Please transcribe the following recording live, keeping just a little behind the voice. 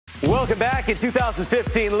Welcome back. In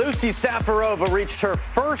 2015, Lucie Safarova reached her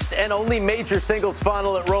first and only major singles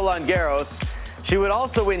final at Roland Garros. She would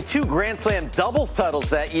also win 2 Grand Slam doubles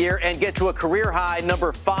titles that year and get to a career-high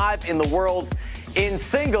number 5 in the world in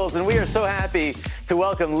singles. And we are so happy to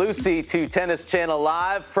welcome Lucie to Tennis Channel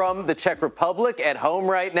Live from the Czech Republic at home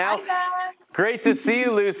right now. Hi, guys. Great to see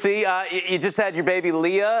you, Lucie. You just had your baby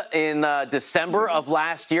Leah in December of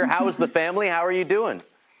last year. How is the family? How are you doing?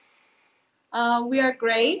 We are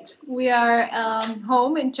great. We are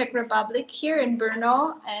home in Czech Republic here in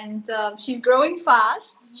Brno, and she's growing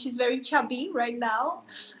fast. She's very chubby right now.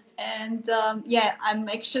 And yeah, I'm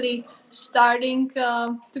actually starting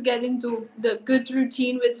to get into the good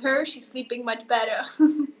routine with her. She's sleeping much better.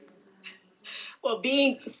 Well,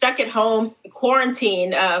 being stuck at home,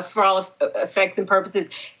 quarantine for all effects and purposes,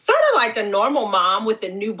 sort of like a normal mom with a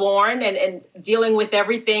newborn and dealing with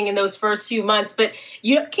everything in those first few months. But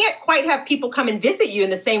you can't quite have people come and visit you in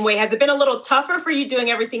the same way. Has it been a little tougher for you doing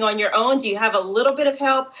everything on your own? Do you have a little bit of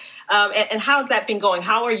help? And how's that been going?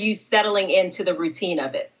 How are you settling into the routine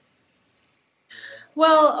of it?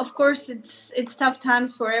 Well, of course, it's tough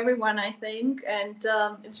times for everyone, I think. And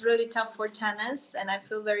it's really tough for tennis, and I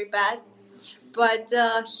feel very bad. But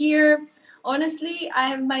here, honestly, I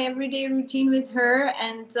have my everyday routine with her,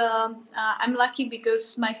 and I'm lucky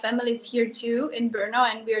because my family is here too in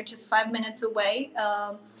Brno, and we are just 5 minutes away.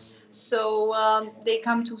 So they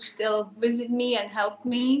come to still visit me and help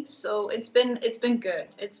me. So it's been good.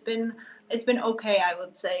 It's been okay, I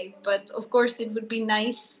would say. But of course, it would be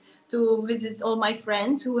nice to visit all my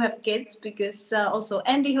friends who have kids, because also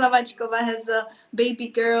Andy Hlavačková has a baby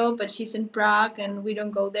girl, but she's in Prague and we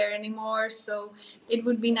don't go there anymore. So it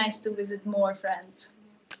would be nice to visit more friends.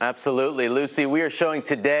 Absolutely. Lucie, we are showing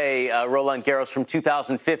today Roland Garros from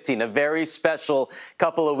 2015, a very special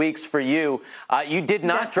couple of weeks for you. You did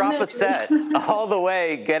not drop a set all the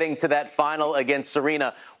way getting to that final against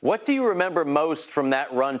Serena. What do you remember most from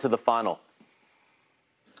that run to the final?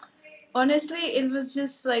 Honestly, it was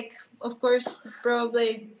just like, of course,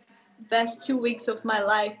 probably best 2 weeks of my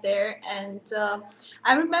life there. And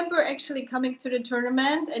I remember actually coming to the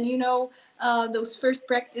tournament, and those first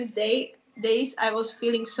practice days, I was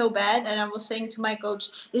feeling so bad, and I was saying to my coach,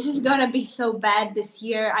 this is gonna be so bad this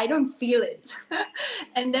year, I don't feel it.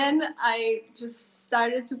 And then I just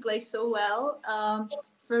started to play so well.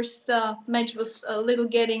 First match was a little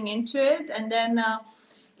getting into it, and then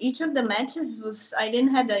each of the matches I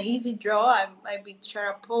didn't have an easy draw. I beat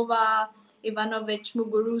Sharapova, Ivanovic,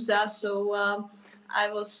 Muguruza. So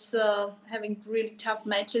I was having really tough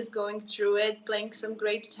matches going through it, playing some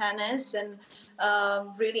great tennis, and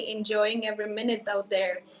really enjoying every minute out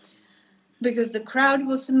there, because the crowd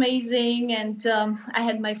was amazing. And I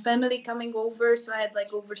had my family coming over. So I had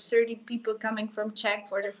like over 30 people coming from Czech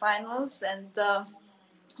for the finals. And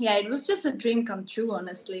yeah, it was just a dream come true,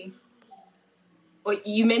 honestly. Well,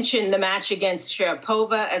 you mentioned the match against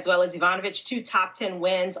Sharapova as well as Ivanovic, 2 top 10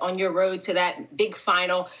 wins on your road to that big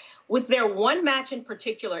final. Was there one match in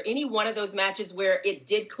particular, any one of those matches where it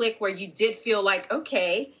did click, where you did feel like,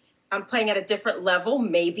 okay, I'm playing at a different level,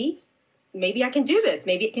 maybe I can do this,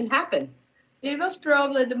 maybe it can happen? It was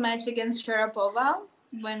probably the match against Sharapova.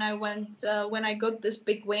 When I got this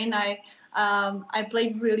big win, I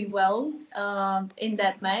played really well in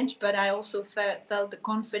that match, but I also felt the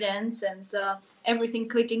confidence and everything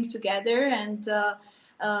clicking together, and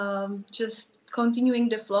just continuing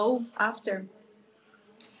the flow after.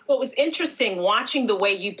 Well, it was interesting watching the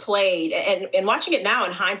way you played and watching it now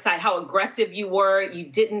in hindsight, how aggressive you were. You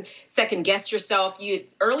didn't second guess yourself. You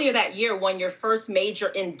earlier that year won your first major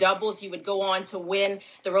in doubles. You would go on to win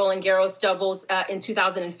the Roland Garros doubles in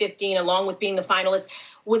 2015, along with being the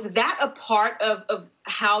finalist. Was that a part of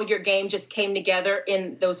how your game just came together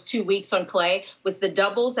in those 2 weeks on clay? Was the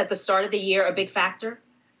doubles at the start of the year a big factor?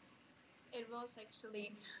 It was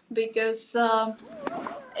actually, because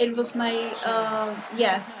it was my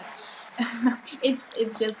yeah. it's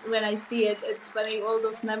just when I see it, it's funny, all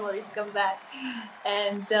those memories come back.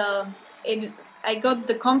 And I got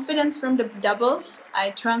the confidence from the doubles.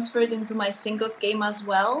 I transferred into my singles game as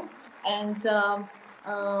well, and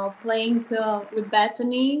playing with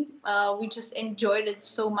Bethany, we just enjoyed it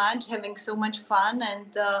so much, having so much fun,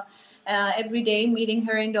 and every day meeting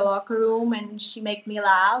her in the locker room, and she make me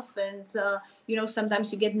laugh. And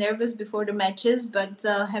sometimes you get nervous before the matches, but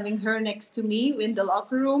having her next to me in the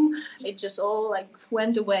locker room, it just all like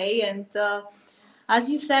went away. And as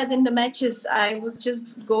you said, in the matches, I was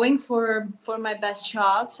just going for my best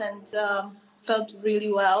shots, and felt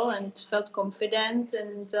really well and felt confident.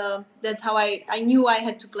 And that's how I knew I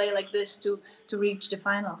had to play like this to reach the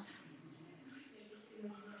finals.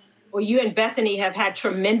 Well, you and Bethany have had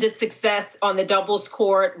tremendous success on the doubles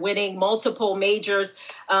court, winning multiple majors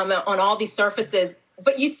on all these surfaces.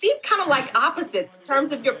 But you seem kind of like opposites in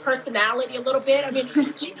terms of your personality a little bit. I mean,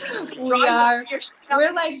 she seems to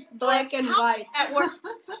we're like black and white.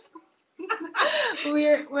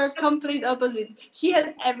 we're complete opposite. She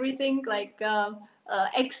has everything like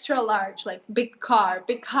extra large, like big car,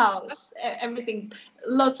 big house, everything,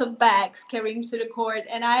 lots of bags carrying to the court,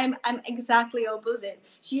 and I'm exactly opposite.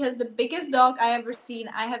 She has the biggest dog I ever seen.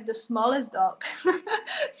 I have the smallest dog.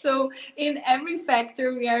 So in every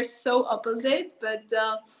factor we are so opposite, but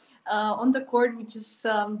on the court we just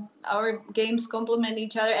our games complement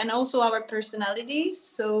each other and also our personalities.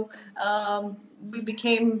 So we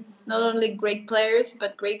became not only great players,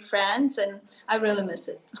 but great friends, and I really miss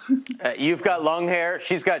it. You've got long hair.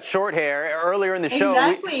 She's got short hair. Earlier in the show,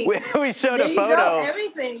 exactly. we showed there a you photo. Go,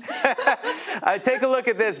 everything. Take a look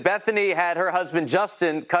at this. Bethany had her husband,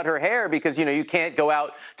 Justin, cut her hair because, you know, you can't go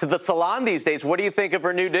out to the salon these days. What do you think of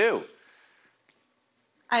her new do?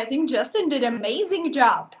 I think Justin did an amazing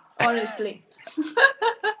job, honestly.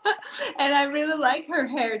 And I really like her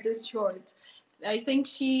hair this short. I think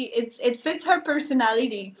it fits her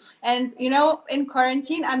personality. And, you know, in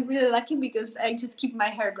quarantine, I'm really lucky because I just keep my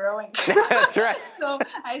hair growing. That's right. So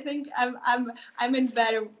I think I'm in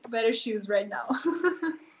better shoes right now.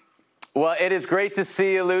 Well, it is great to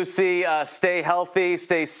see you, Lucie. Stay healthy,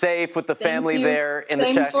 stay safe with the family there in the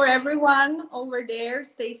Czech. Same for everyone over there.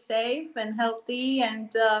 Stay safe and healthy.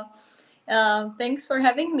 And thanks for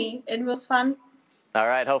having me. It was fun. All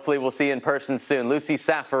right, hopefully we'll see you in person soon. Lucie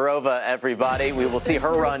Safarova, everybody. We will see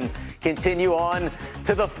her run continue on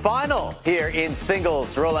to the final here in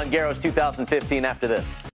singles Roland Garros 2015 after this.